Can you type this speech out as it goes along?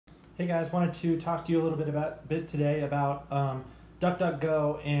Hey guys, wanted to talk to you a little bit today about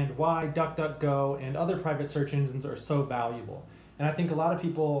DuckDuckGo and why DuckDuckGo and other private search engines are so valuable. And I think a lot of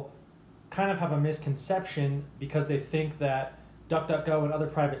people kind of have a misconception because they think that DuckDuckGo and other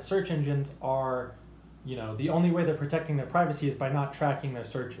private search engines are, the only way they're protecting their privacy is by not tracking their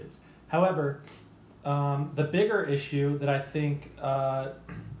searches. However, the bigger issue that I think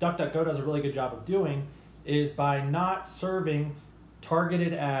DuckDuckGo does a really good job of doing is by not serving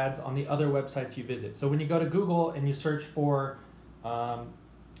targeted ads on the other websites you visit. So when you go to Google and you search for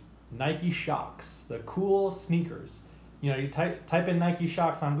Nike Shox, the cool sneakers, you type in Nike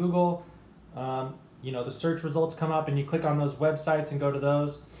Shox on Google, the search results come up and you click on those websites and go to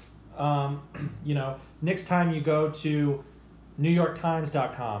those. Next time you go to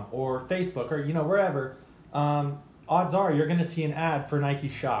NewYorkTimes.com or Facebook or wherever, odds are you're going to see an ad for Nike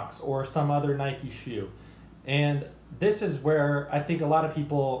Shox or some other Nike shoe. And this is where I think a lot of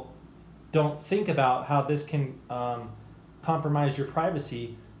people don't think about how this can compromise your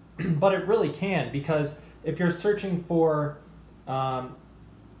privacy, but it really can, because if you're searching for HIV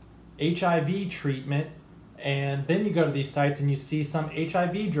treatment and then you go to these sites and you see some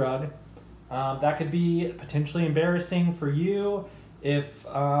HIV drug, that could be potentially embarrassing for you if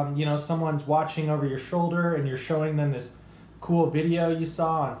someone's watching over your shoulder and you're showing them this cool video you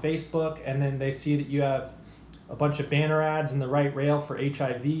saw on Facebook, and then they see that you have a bunch of banner ads in the right rail for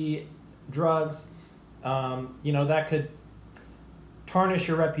HIV drugs. That could tarnish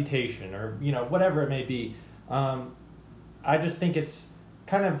your reputation or, whatever it may be. I just think it's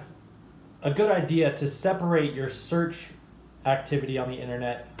kind of a good idea to separate your search activity on the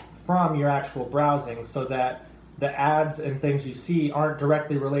internet from your actual browsing so that the ads and things you see aren't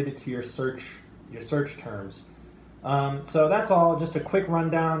directly related to your search terms. So that's all, just a quick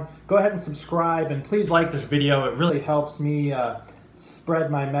rundown. Go ahead and subscribe, and please like this video. It really helps me spread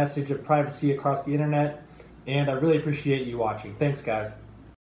my message of privacy across the internet, and I really appreciate you watching. Thanks, guys.